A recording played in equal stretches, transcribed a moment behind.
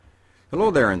Hello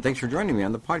there, and thanks for joining me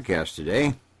on the podcast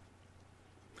today.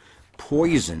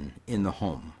 Poison in the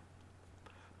home,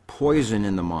 poison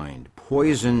in the mind,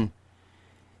 poison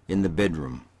in the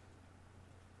bedroom.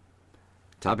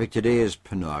 Topic today is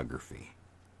pornography.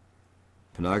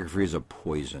 Pornography is a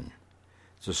poison.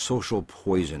 It's a social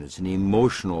poison. It's an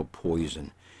emotional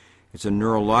poison. It's a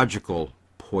neurological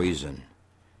poison.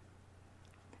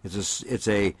 It's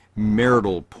a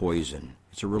marital poison.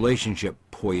 It's a relationship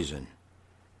poison.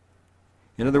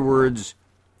 In other words,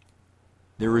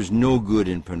 there is no good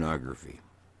in pornography.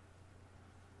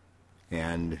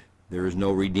 And there is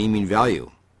no redeeming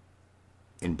value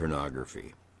in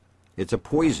pornography. It's a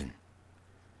poison.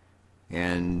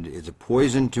 And it's a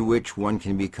poison to which one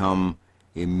can become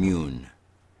immune,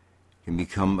 can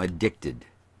become addicted,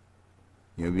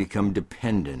 become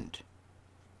dependent,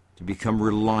 to become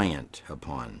reliant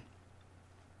upon.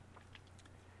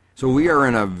 So we are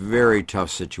in a very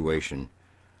tough situation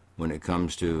when it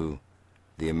comes to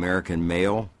the American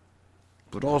male,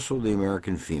 but also the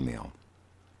American female.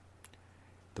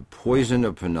 The poison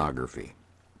of pornography.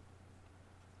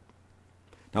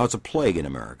 Now, it's a plague in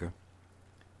America.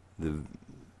 The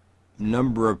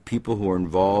number of people who are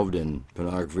involved in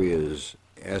pornography is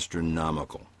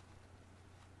astronomical.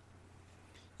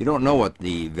 You don't know what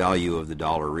the value of the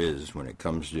dollar is when it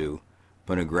comes to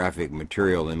pornographic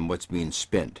material and what's being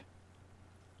spent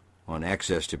on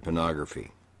access to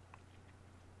pornography.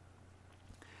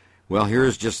 Well,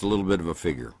 here's just a little bit of a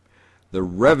figure. The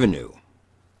revenue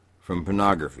from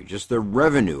pornography, just the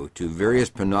revenue to various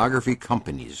pornography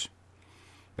companies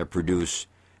that produce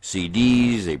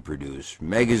CDs, they produce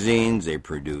magazines, they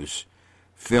produce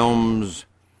films,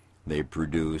 they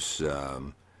produce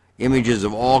images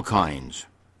of all kinds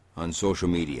on social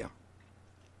media.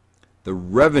 The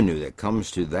revenue that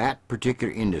comes to that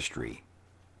particular industry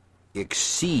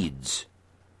exceeds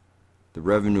the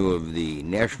revenue of the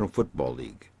National Football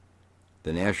League,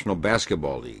 the National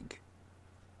Basketball League,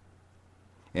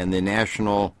 and the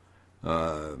National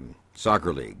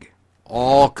Soccer League,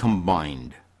 all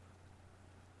combined.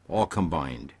 All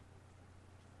combined.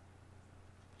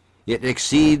 It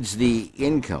exceeds the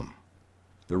income,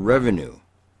 the revenue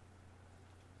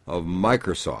of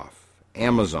Microsoft,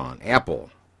 Amazon, Apple,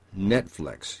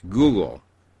 Netflix, Google,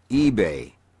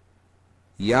 eBay,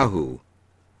 Yahoo,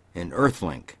 and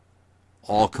Earthlink,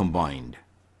 all combined.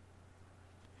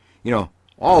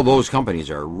 All those companies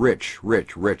are rich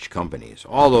companies.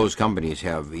 All those companies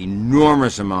have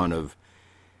enormous amount of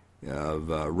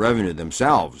revenue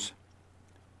themselves.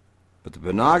 But the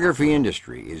pornography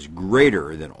industry is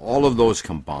greater than all of those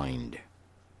combined.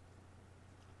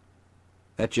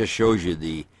 That just shows you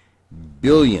the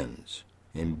billions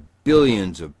and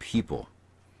billions of people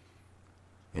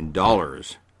and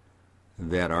dollars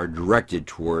that are directed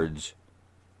towards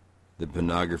the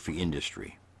pornography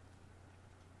industry.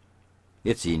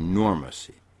 It's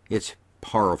enormous. It's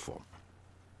powerful.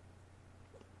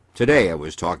 Today I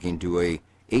was talking to a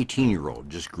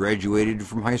 18-year-old just graduated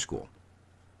from high school.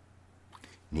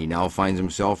 And he now finds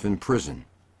himself in prison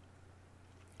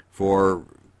for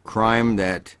crime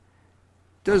that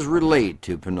does relate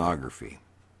to pornography.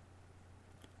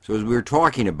 So as we were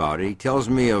talking about it, he tells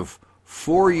me of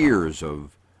 4 years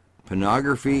of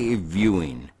pornography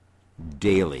viewing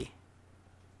daily.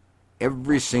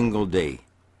 Every single day,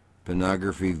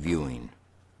 pornography viewing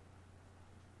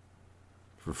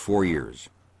for 4 years.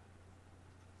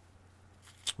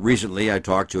 Recently, I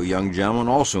talked to a young gentleman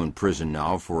also in prison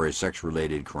now for a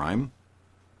sex-related crime.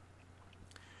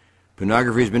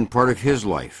 Pornography has been part of his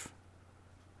life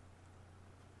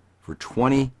for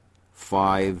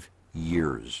 25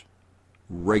 years,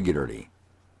 regularly,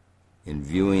 in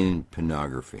viewing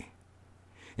pornography.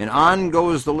 And on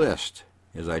goes the list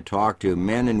as I talk to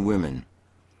men and women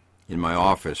in my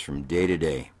office from day to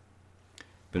day.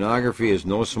 Pornography is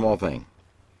no small thing.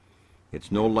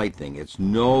 It's no light thing. It's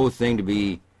no thing to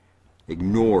be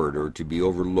ignored or to be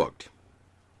overlooked.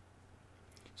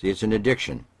 See, it's an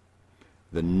addiction.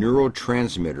 The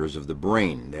neurotransmitters of the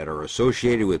brain that are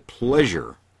associated with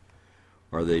pleasure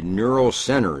are the neural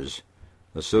centers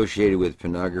associated with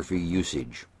pornography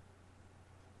usage.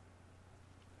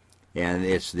 And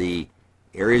it's the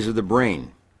areas of the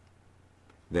brain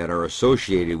that are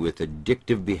associated with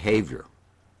addictive behavior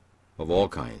of all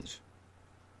kinds.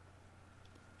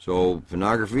 So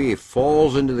pornography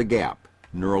falls into the gap,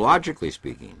 neurologically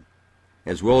speaking,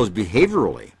 as well as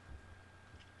behaviorally,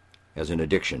 as an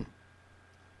addiction.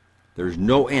 There's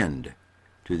no end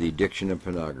to the addiction of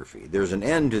pornography. There's an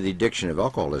end to the addiction of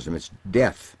alcoholism. It's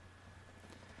death.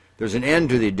 There's an end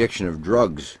to the addiction of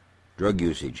drugs, drug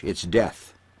usage. It's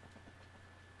death.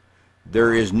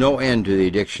 There is no end to the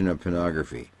addiction of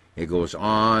pornography. It goes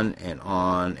on and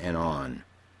on and on.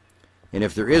 And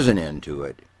if there is an end to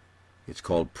it, it's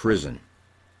called prison.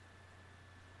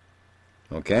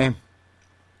 Okay?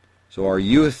 So our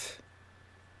youth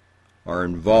are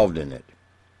involved in it.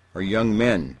 Our young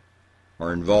men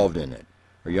are involved in it.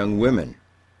 Our young women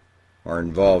are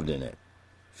involved in it.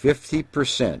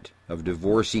 50% of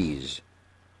divorcees,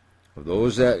 of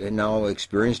those that now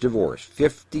experience divorce,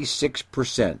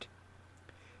 56%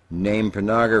 name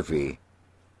pornography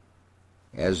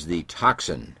as the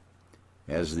toxin,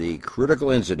 as the critical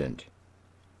incident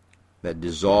that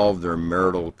dissolved their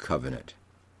marital covenant.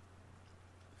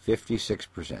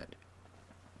 56%.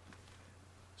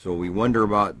 So we wonder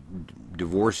about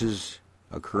divorces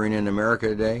occurring in America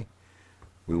today.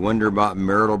 We wonder about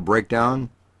marital breakdown.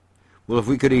 Well, if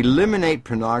we could eliminate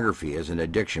pornography as an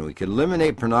addiction, we could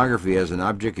eliminate pornography as an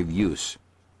object of use,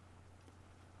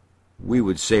 we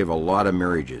would save a lot of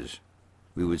marriages.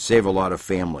 We would save a lot of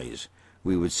families.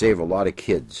 We would save a lot of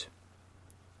kids.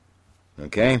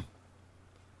 Okay?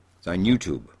 It's on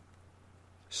YouTube.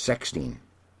 Sexting.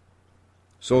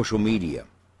 Social media.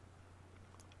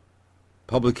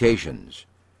 Publications.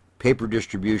 Paper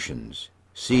distributions.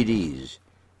 CDs.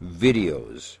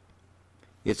 Videos.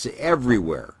 It's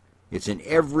everywhere. It's in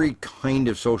every kind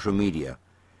of social media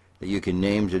that you can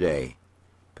name today.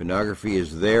 Pornography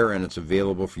is there and it's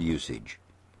available for usage.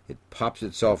 It pops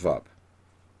itself up.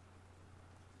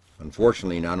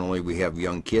 Unfortunately, not only we have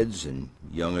young kids and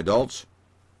young adults,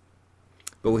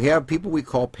 but we have people we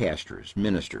call pastors,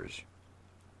 ministers.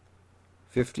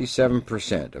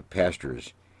 57% of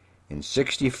pastors and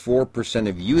 64%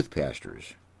 of youth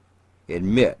pastors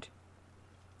admit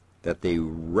that they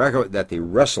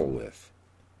wrestle with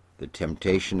the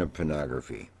temptation of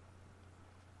pornography.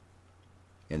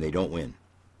 And they don't win.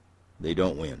 They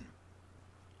don't win.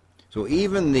 So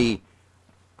even the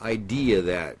idea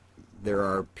that there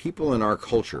are people in our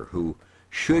culture who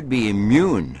should be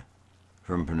immune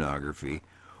from pornography,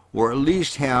 or at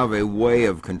least have a way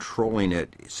of controlling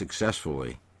it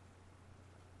successfully,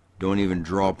 don't even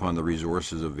draw upon the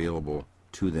resources available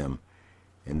to them,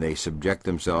 and they subject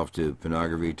themselves to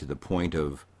pornography to the point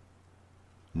of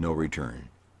no return.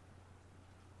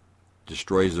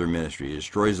 Destroys their ministry,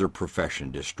 destroys their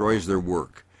profession, destroys their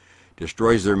work,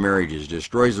 destroys their marriages,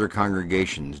 destroys their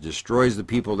congregations, destroys the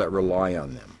people that rely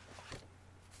on them.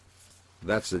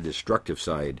 That's the destructive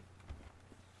side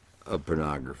of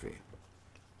pornography.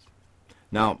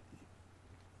 Now,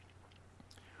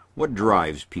 what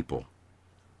drives people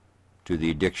to the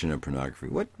addiction of pornography?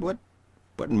 What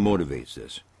motivates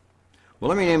this? Well,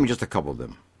 let me name just a couple of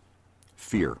them.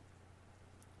 Fear.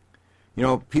 You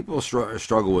know, people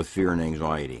struggle with fear and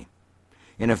anxiety.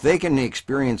 And if they can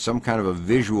experience some kind of a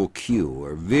visual cue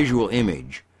or visual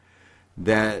image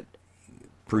that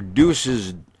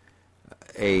produces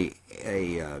a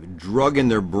drug in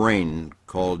their brain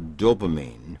called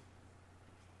dopamine,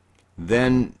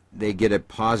 then they get a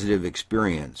positive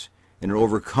experience and it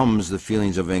overcomes the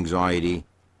feelings of anxiety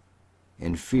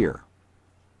and fear.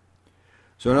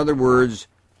 So in other words,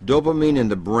 dopamine in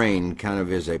the brain kind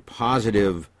of is a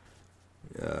positive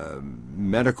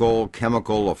medical,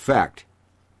 chemical effect,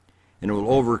 and it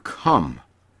will overcome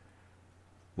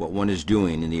what one is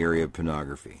doing in the area of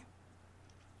pornography.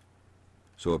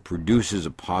 So it produces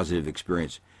a positive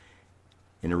experience,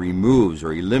 and it removes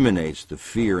or eliminates the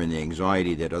fear and the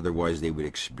anxiety that otherwise they would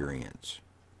experience.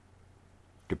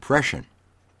 Depression.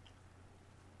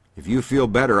 If you feel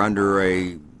better under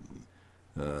a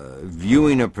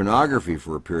viewing of pornography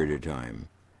for a period of time,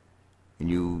 and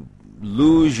you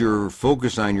lose your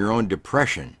focus on your own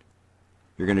depression,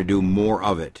 you're going to do more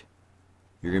of it.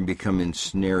 You're going to become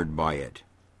ensnared by it.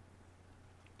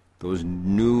 There's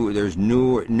new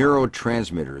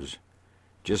neurotransmitters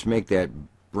just make that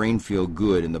brain feel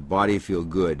good and the body feel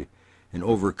good and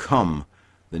overcome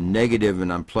the negative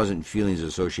and unpleasant feelings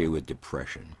associated with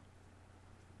depression.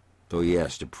 So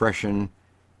yes, depression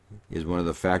is one of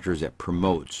the factors that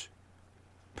promotes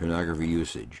pornography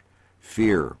usage.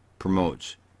 Fear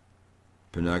promotes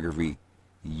pornography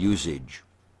usage.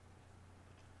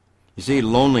 You see,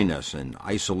 loneliness and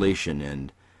isolation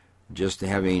and just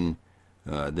having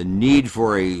the need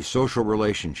for a social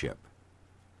relationship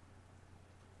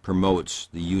promotes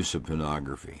the use of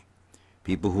pornography.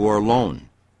 People who are alone,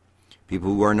 people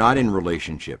who are not in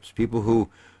relationships, people who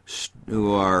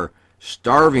are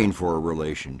starving for a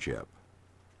relationship,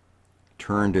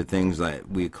 turn to things that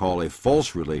we call a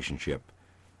false relationship,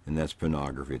 and that's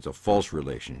pornography. It's a false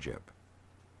relationship.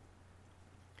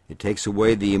 It takes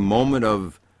away the moment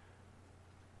of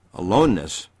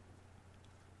aloneness,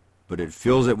 but it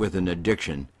fills it with an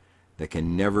addiction that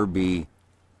can never be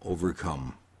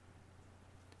overcome.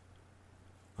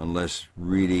 unless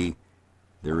really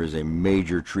there is a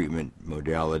major treatment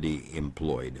modality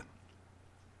employed.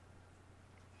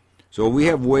 So we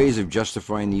have ways of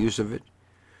justifying the use of it.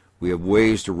 We have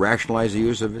ways to rationalize the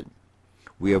use of it.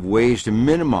 We have ways to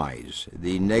minimize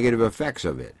the negative effects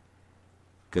of it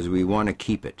because we want to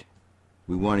keep it.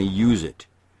 We want to use it.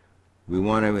 We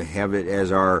want to have it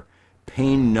as our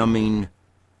pain-numbing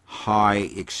high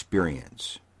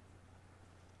experience.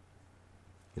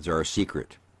 It's our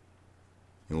secret.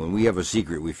 And when we have a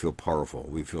secret, we feel powerful.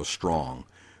 We feel strong.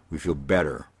 We feel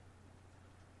better.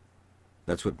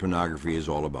 That's what pornography is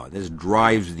all about. This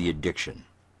drives the addiction.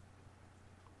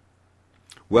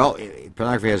 Well,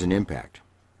 pornography has an impact.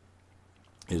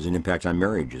 It has an impact on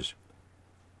marriages.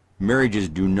 Marriages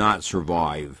do not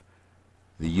survive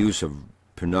the use of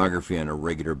pornography on a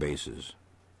regular basis.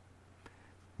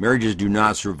 Marriages do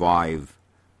not survive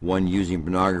one using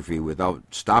pornography without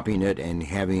stopping it and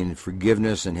having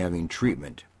forgiveness and having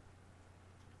treatment.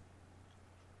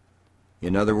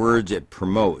 In other words, it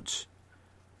promotes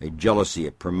a jealousy,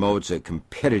 it promotes a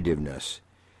competitiveness,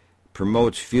 it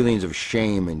promotes feelings of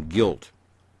shame and guilt,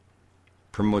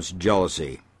 promotes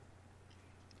jealousy.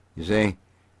 You see,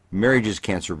 marriages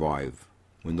can't survive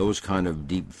when those kind of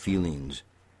deep feelings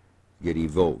get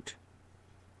evoked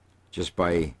just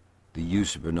by the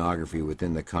use of pornography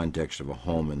within the context of a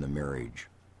home and the marriage.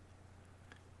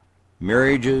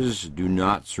 Marriages do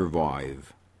not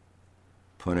survive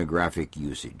pornographic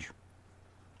usage.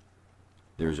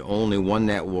 There's only one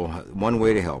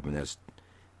way to help, and that's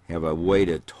have a way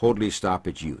to totally stop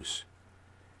its use.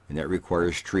 And that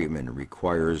requires treatment. It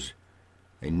requires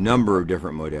a number of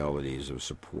different modalities of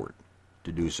support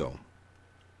to do so.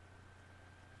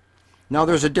 Now,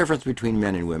 there's a difference between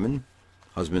men and women,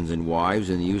 husbands and wives,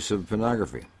 in the use of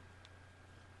pornography.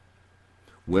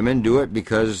 Women do it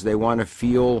because they want to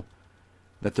feel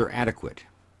that they're adequate.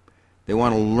 They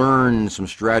want to learn some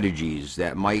strategies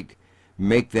that might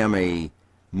make them a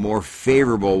more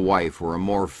favorable wife or a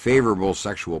more favorable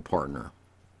sexual partner.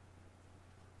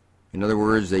 In other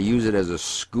words, they use it as a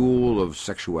school of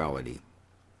sexuality.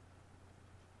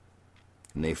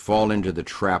 And they fall into the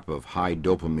trap of high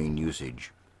dopamine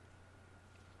usage,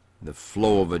 the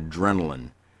flow of adrenaline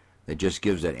that just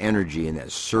gives that energy and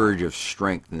that surge of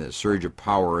strength and that surge of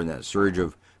power and that surge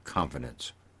of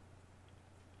confidence.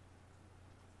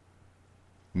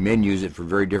 Men use it for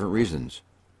very different reasons.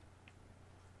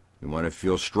 They want to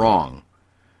feel strong.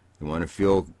 They want to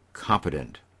feel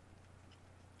competent.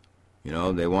 You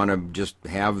know, they want to just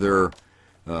have their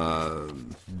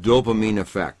dopamine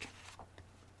effect.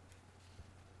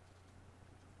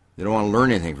 They don't want to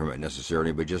learn anything from it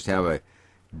necessarily, but just have a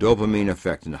dopamine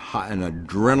effect and an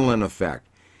adrenaline effect.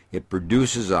 It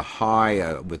produces a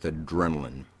high with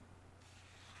adrenaline.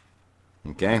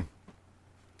 Okay?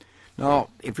 Now,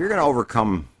 if you're going to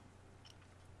overcome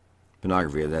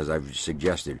pornography, as I've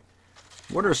suggested,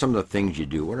 what are some of the things you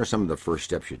do? What are some of the first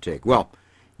steps you take? Well,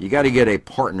 you got to get a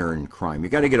partner in crime. You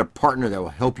got to get a partner that will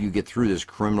help you get through this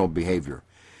criminal behavior.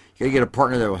 You got to get a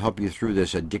partner that will help you through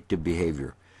this addictive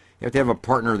behavior. You have to have a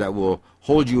partner that will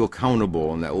hold you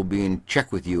accountable and that will be in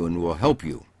check with you and will help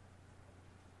you.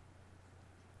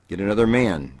 Get another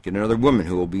man, get another woman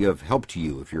who will be of help to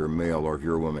you if you're a male or if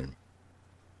you're a woman.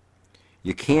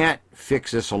 You can't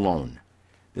fix this alone.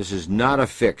 This is not a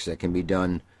fix that can be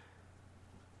done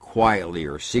quietly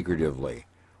or secretively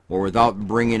or without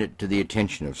bringing it to the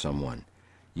attention of someone.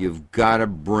 You've got to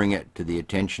bring it to the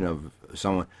attention of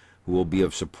someone who will be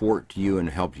of support to you and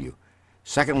help you.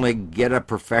 Secondly, get a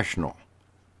professional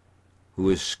who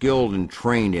is skilled and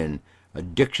trained in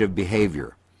addictive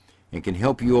behavior and can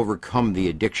help you overcome the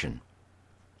addiction.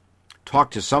 Talk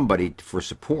to somebody for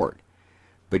support,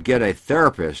 but get a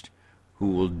therapist who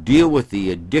will deal with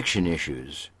the addiction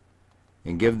issues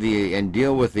and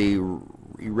deal with the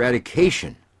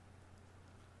eradication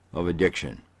of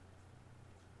addiction.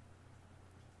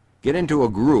 Get into a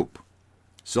group.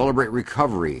 Celebrate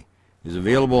Recovery is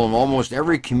available in almost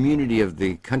every community of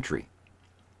the country.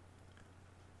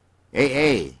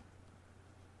 AA,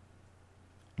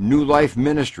 New Life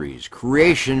Ministries,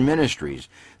 Creation Ministries.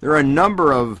 There are a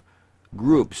number of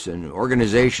groups and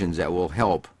organizations that will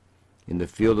help in the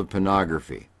field of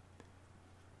pornography.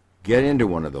 Get into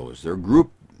one of those. They're a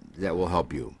group that will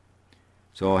help you.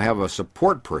 So have a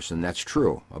support person, that's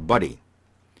true, a buddy.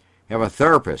 Have a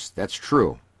therapist, that's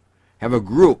true. Have a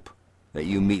group that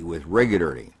you meet with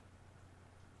regularly,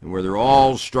 and where they're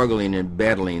all struggling and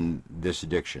battling this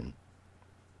addiction.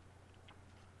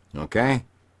 Okay?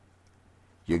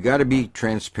 You got to be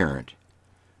transparent.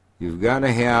 You've got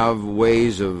to have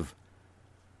ways of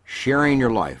sharing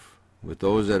your life with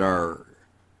those that are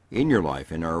in your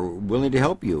life and are willing to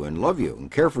help you and love you and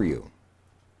care for you.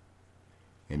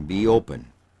 And be open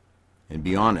and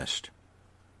be honest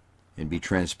and be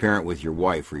transparent with your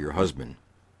wife or your husband.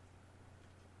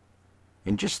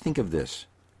 And just think of this.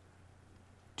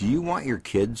 Do you want your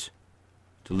kids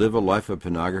to live a life of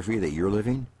pornography that you're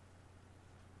living?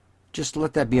 Just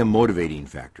let that be a motivating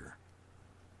factor.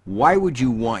 Why would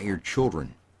you want your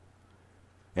children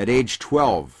at age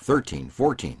 12, 13,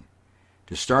 14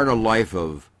 to start a life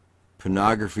of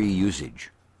pornography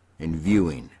usage and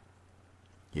viewing?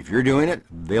 If you're doing it,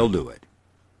 they'll do it.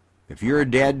 If you're a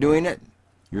dad doing it,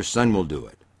 your son will do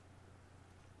it.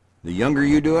 The younger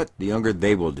you do it, the younger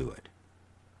they will do it.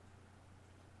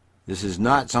 This is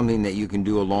not something that you can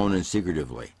do alone and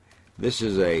secretively. This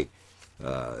is a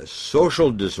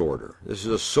social disorder. This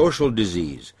is a social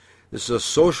disease. This is a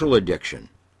social addiction.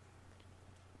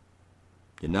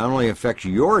 It not only affects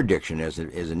your addiction as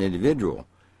an individual,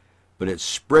 but it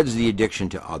spreads the addiction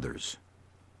to others.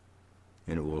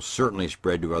 And it will certainly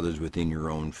spread to others within your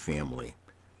own family,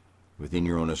 within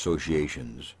your own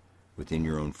associations, within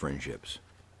your own friendships.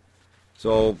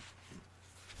 So,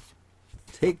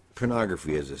 take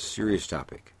pornography as a serious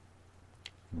topic.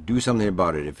 Do something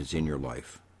about it if it's in your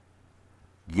life.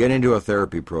 Get into a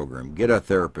therapy program. Get a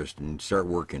therapist and start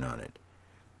working on it.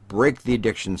 Break the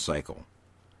addiction cycle.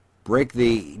 Break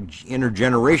the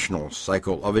intergenerational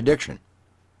cycle of addiction.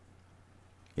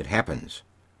 It happens.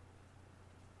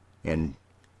 And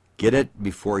get it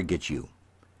before it gets you.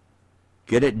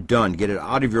 Get it done. Get it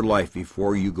out of your life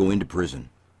before you go into prison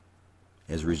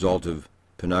as a result of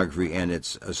pornography and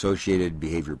its associated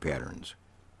behavior patterns.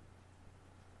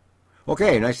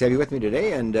 Okay, nice to have you with me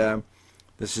today, and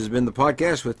this has been the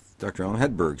podcast with Dr. Alan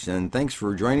Hedberg, and thanks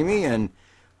for joining me, and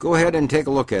go ahead and take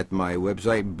a look at my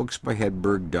website,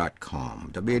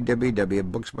 booksbyhedberg.com,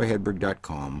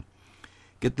 www.booksbyhedberg.com.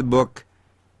 Get the book,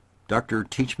 Doctor,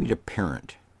 Teach Me to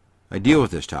Parent. I deal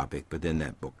with this topic within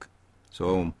that book,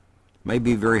 so it might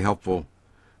be very helpful,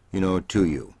 to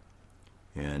you.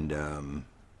 And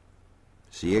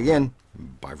see you again.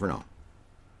 Bye for now.